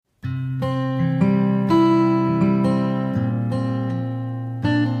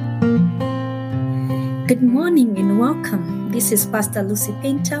Good morning and welcome. This is Pastor Lucy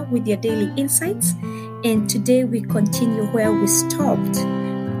Painter with your daily insights, and today we continue where we stopped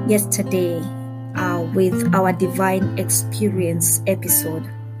yesterday with our divine experience episode.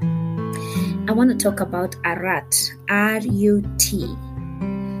 I want to talk about a rut. R-U-T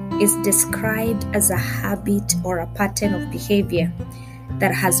is described as a habit or a pattern of behavior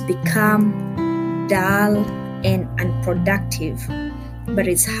that has become dull and unproductive, but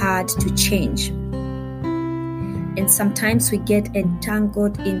it's hard to change. And sometimes we get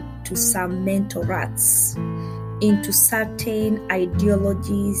entangled into some mental ruts, into certain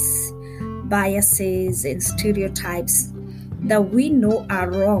ideologies, biases, and stereotypes that we know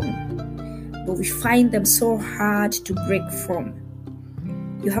are wrong, but we find them so hard to break from.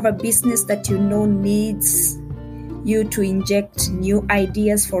 You have a business that you know needs you to inject new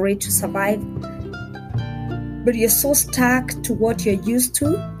ideas for it to survive, but you're so stuck to what you're used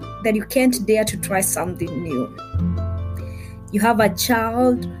to that you can't dare to try something new. You have a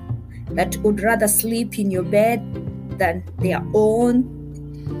child that would rather sleep in your bed than their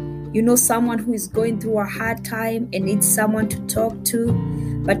own. You know someone who is going through a hard time and needs someone to talk to,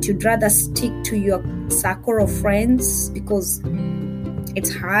 but you'd rather stick to your circle of friends because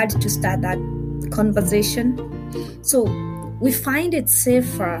it's hard to start that conversation. So we find it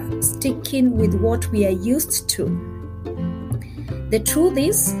safer sticking with what we are used to. The truth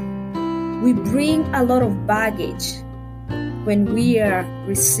is, we bring a lot of baggage when we are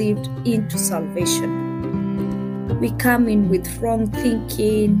received into salvation. We come in with wrong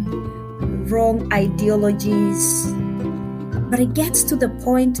thinking, wrong ideologies, but it gets to the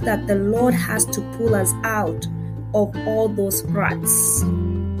point that the Lord has to pull us out of all those ruts.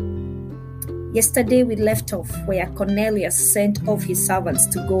 Yesterday we left off where Cornelius sent off his servants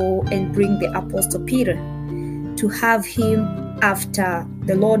to go and bring the Apostle Peter to have him after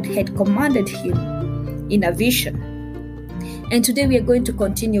the Lord had commanded him in a vision. And today we are going to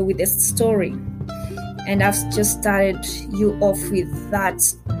continue with this story. And I've just started you off with that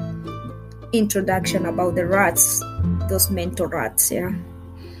introduction about the ruts, those mental ruts, yeah?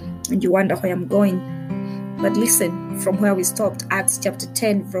 And you wonder where I'm going. But listen, from where we stopped, Acts chapter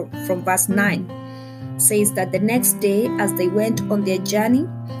 10 from verse 9 says that the next day as they went on their journey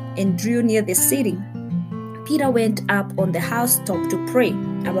and drew near the city, Peter went up on the housetop to pray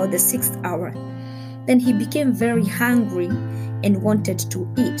about the 6th hour. Then he became very hungry and wanted to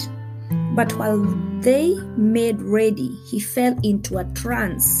eat. But while they made ready, he fell into a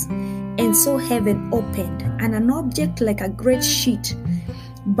trance and saw heaven opened, and an object like a great sheet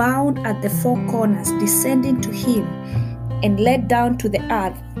bound at the four corners descending to him and let down to the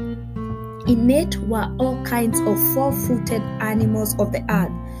earth. In it were all kinds of four-footed animals of the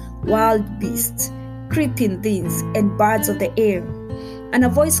earth, wild beasts, creeping things, and birds of the air. And a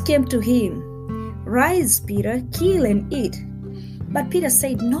voice came to him, "Rise, Peter, kill and eat." But Peter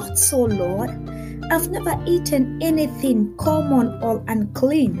said, "Not so, Lord. I've never eaten anything common or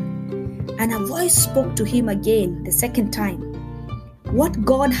unclean." And a voice spoke to him again the second time, "What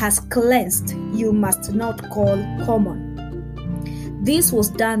God has cleansed, you must not call common." This was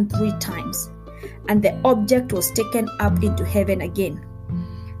done 3 times, and the object was taken up into heaven again.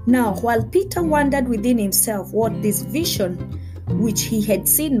 Now, while Peter wondered within himself what this vision which he had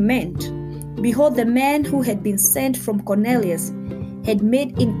seen meant, behold, the man who had been sent from Cornelius had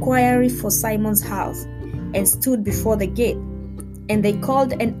made inquiry for Simon's house and stood before the gate. And they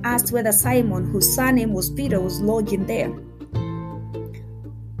called and asked whether Simon, whose surname was Peter, was lodging there.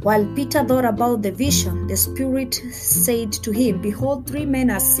 While Peter thought about the vision, the Spirit said to him, "Behold, 3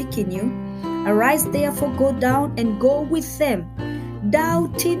 men are seeking you. Arise therefore, go down and go with them,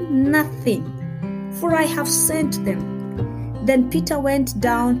 doubting nothing, for I have sent them." Then Peter went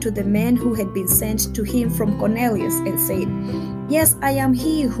down to the men who had been sent to him from Cornelius and said, "Yes, I am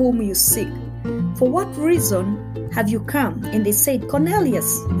he whom you seek. For what reason have you come?" And they said,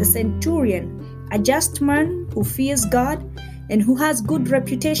 "Cornelius, the centurion, a just man who fears God and who has good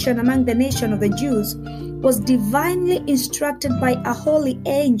reputation among the nation of the Jews, was divinely instructed by a holy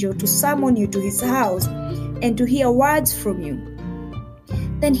angel to summon you to his house and to hear words from you."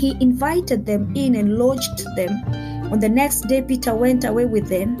 Then he invited them in and lodged them. On the next day, Peter went away with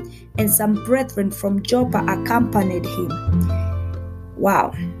them, and some brethren from Joppa accompanied him.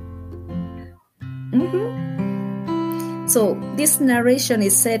 Wow. So this narration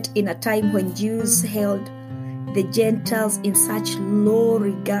is set in a time when Jews held the Gentiles in such low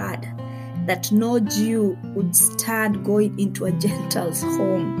regard that no Jew would stand going into a Gentile's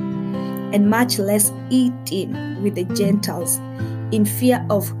home, and much less eating with the Gentiles in fear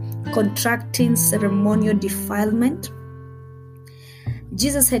of contracting ceremonial defilement.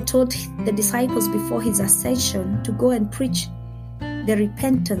 Jesus had told the disciples before his ascension to go and preach the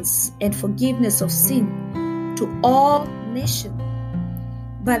repentance and forgiveness of sin to all nations.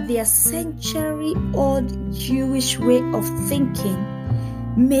 But their century-old Jewish way of thinking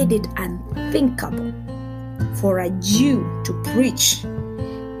made it unthinkable for a Jew to preach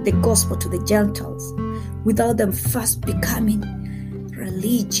the gospel to the Gentiles without them first becoming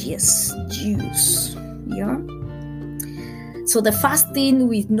religious Jews. Yeah. So the first thing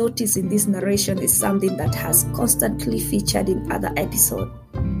we notice in this narration is something that has constantly featured in other episodes: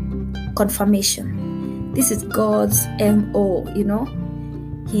 confirmation. This is God's MO,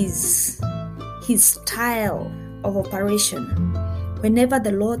 his style of operation. Whenever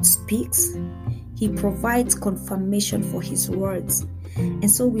the Lord speaks, he provides confirmation for his words. And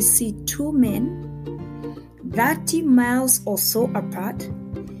so we see two men 30 miles or so apart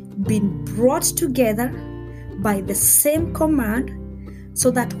being brought together by the same command,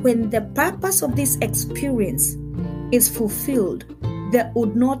 so that when the purpose of this experience is fulfilled, they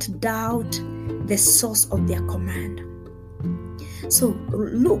would not doubt the source of their command. So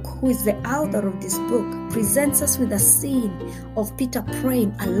Luke, who is the author of this book, presents us with a scene of Peter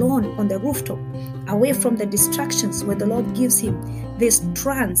praying alone on the rooftop, away from the distractions, where the Lord gives him this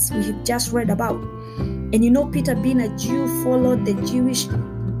trance we have just read about. And Peter, being a Jew, followed the Jewish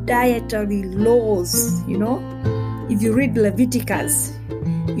dietary laws. If you read Leviticus,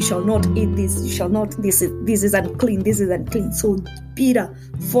 you shall not eat this, you shall not, this is unclean, this is unclean. So Peter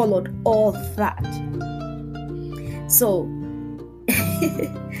followed all that. So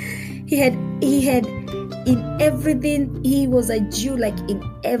he had in everything, he was a Jew, like in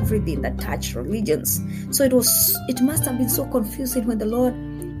everything that touched religions. So it must have been so confusing when the Lord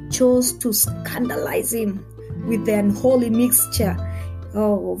chose to scandalize him with the unholy mixture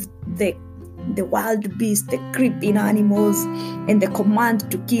of the wild beasts, the creeping animals, and the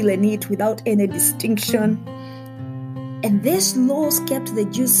command to kill and eat without any distinction. And these laws kept the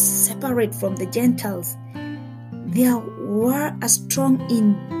Jews separate from the Gentiles. There were a strong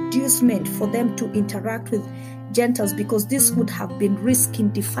inducement for them to interact with Gentiles, because this would have been risking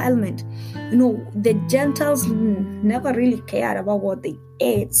defilement. The Gentiles never really cared about what they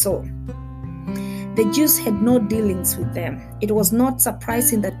ate, so the Jews had no dealings with them. It was not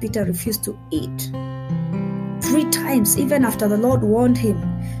surprising that Peter refused to eat 3 times, even after the Lord warned him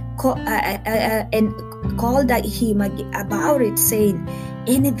and called him about it, saying,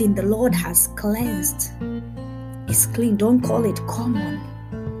 anything the Lord has cleansed is clean. Don't call it common.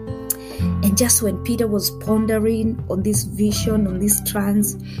 And just when Peter was pondering on this vision, on this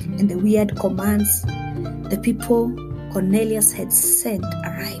trance, and the weird commands, the people Cornelius had sent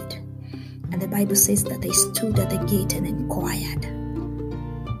arrived. And the Bible says that they stood at the gate and inquired.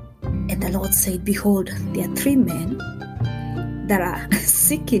 And the Lord said, behold, there are 3 men that are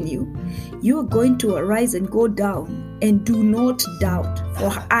seeking you. You are going to arise and go down, and do not doubt,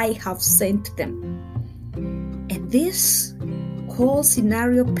 for I have sent them. And this whole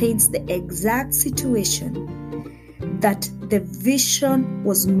scenario paints the exact situation that the vision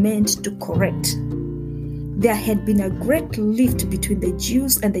was meant to correct. There had been a great rift between the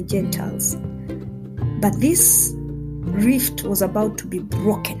Jews and the Gentiles, but this rift was about to be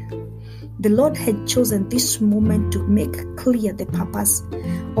broken. The Lord had chosen this moment to make clear the purpose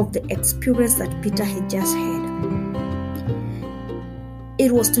of the experience that Peter had just had.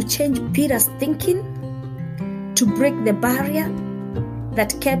 It was to change Peter's thinking, to break the barrier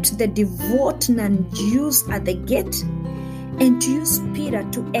that kept the devout non-Jews at the gate, and to use Peter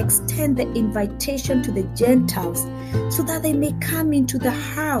to extend the invitation to the Gentiles so that they may come into the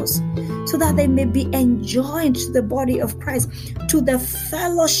house, so that they may be enjoined to the body of Christ, to the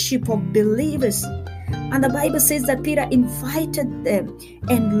fellowship of believers. And the Bible says that Peter invited them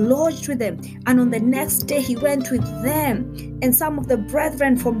and lodged with them. And on the next day, he went with them. And some of the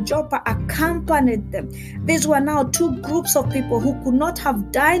brethren from Joppa accompanied them. These were now 2 groups of people who could not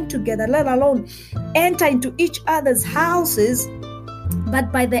have dined together, let alone enter into each other's houses.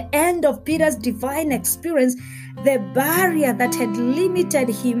 But by the end of Peter's divine experience, the barrier that had limited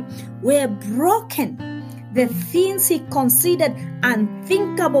him were broken. The things he considered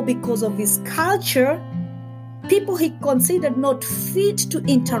unthinkable because of his culture, people he considered not fit to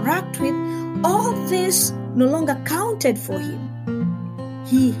interact with, all this no longer counted for him.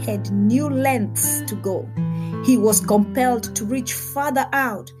 He had new lengths to go. He was compelled to reach further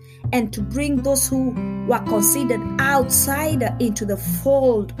out and to bring those who were considered outsider into the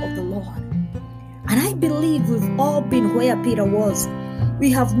fold of the Lord. And I believe we've all been where Peter was We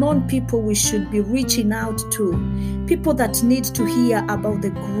have known people we should be reaching out to, people that need to hear about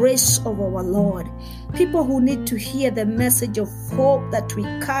the grace of our Lord, people who need to hear the message of hope that we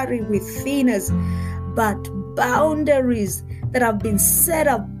carry within us, but boundaries that have been set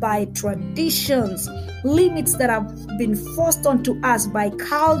up by traditions, limits that have been forced onto us by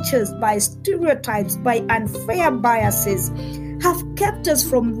cultures, by stereotypes, by unfair biases, have kept us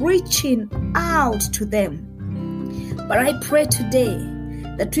from reaching out to them. But I pray today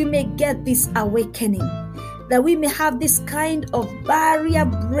that we may get this awakening, that we may have this kind of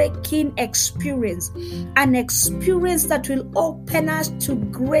barrier-breaking experience, an experience that will open us to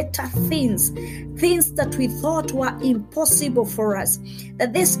greater things that we thought were impossible for us,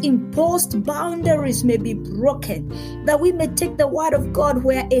 that these imposed boundaries may be broken, that we may take the word of God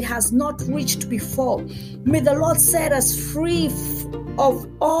where it has not reached before. May the Lord set us free of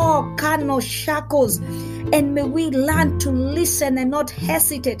all carnal shackles, and may we learn to listen and not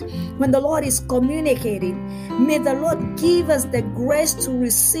hesitate when the Lord is communicating. May the Lord give us the grace to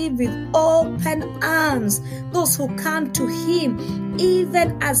receive with open arms those who come to Him,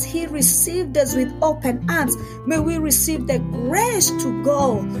 even as He received us with open arms. May we receive the grace to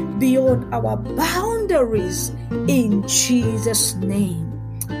go beyond our boundaries in Jesus' name.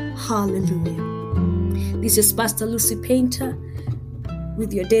 Hallelujah. This is Pastor Lucy Painter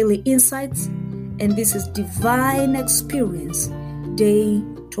with your daily insights, and this is Divine Experience, Day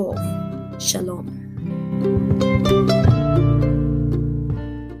 12. Shalom.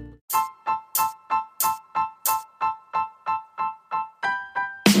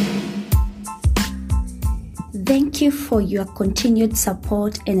 Thank you for your continued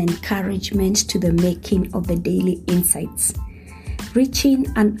support and encouragement to the making of the Daily Insights, reaching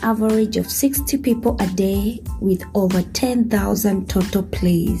an average of 60 people a day with over 10,000 total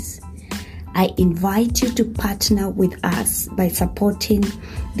plays. I invite you to partner with us by supporting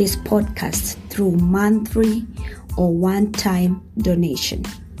this podcast through monthly or one-time donation.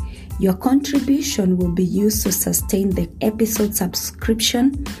 Your contribution will be used to sustain the episode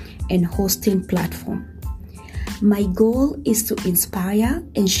subscription and hosting platform. My goal is to inspire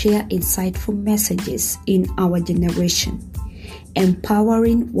and share insightful messages in our generation,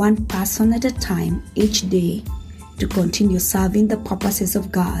 empowering one person at a time each day to continue serving the purposes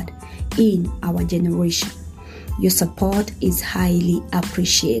of God in our generation. Your support is highly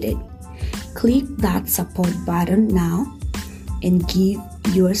appreciated. Click that support button now and give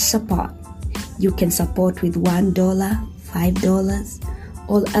your support. You can support with $1, $5,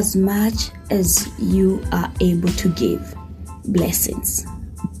 or as much as you are able to give. Blessings.